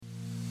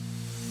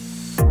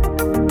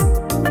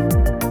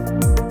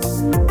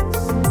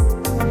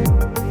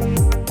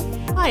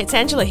it's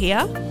Angela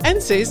here.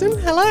 And Susan,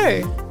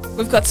 hello.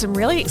 We've got some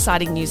really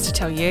exciting news to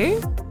tell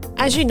you.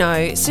 As you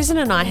know, Susan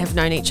and I have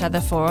known each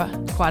other for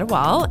quite a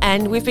while,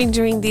 and we've been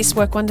doing this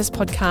Work Wonders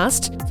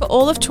podcast for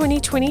all of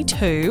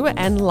 2022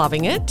 and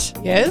loving it.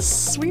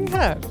 Yes, we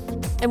have.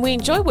 And we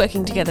enjoy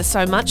working together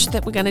so much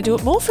that we're going to do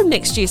it more from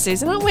next year,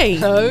 Susan, aren't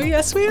we? Oh,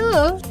 yes, we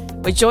are.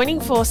 We're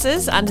joining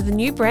forces under the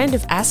new brand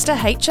of Asta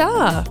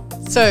HR.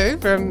 So,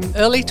 from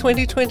early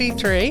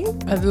 2023,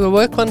 the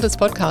Work Wonders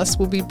podcast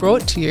will be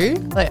brought to you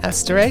by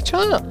Asta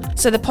HR.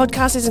 So the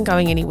podcast isn't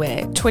going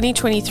anywhere.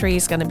 2023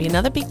 is going to be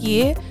another big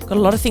year. Got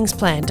a lot of things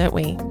planned, don't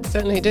we?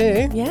 Certainly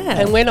do. Yeah.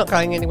 And we're not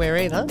going anywhere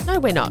either. No,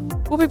 we're not.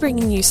 We'll be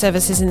bringing you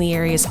services in the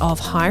areas of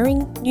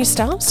hiring new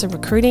staff, so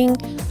recruiting,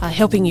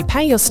 helping you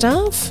pay your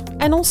staff,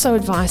 and also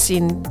advice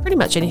in pretty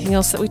much anything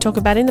else that we talk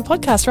about in the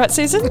podcast, right,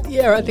 Susan?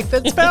 Yeah, I think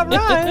that's about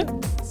right.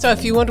 So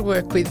if you want to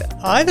work with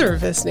either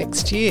of us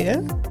next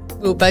year,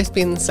 we'll both be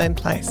in the same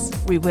place.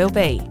 We will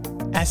be.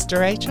 Asta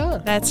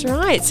HR. That's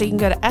right. So you can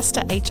go to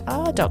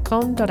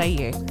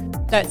astahr.com.au.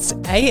 That's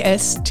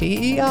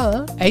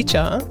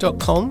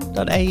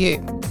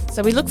asterhr.com.au.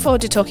 So we look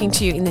forward to talking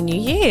to you in the new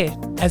year.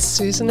 As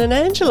Susan and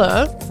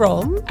Angela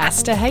from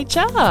Asta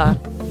HR.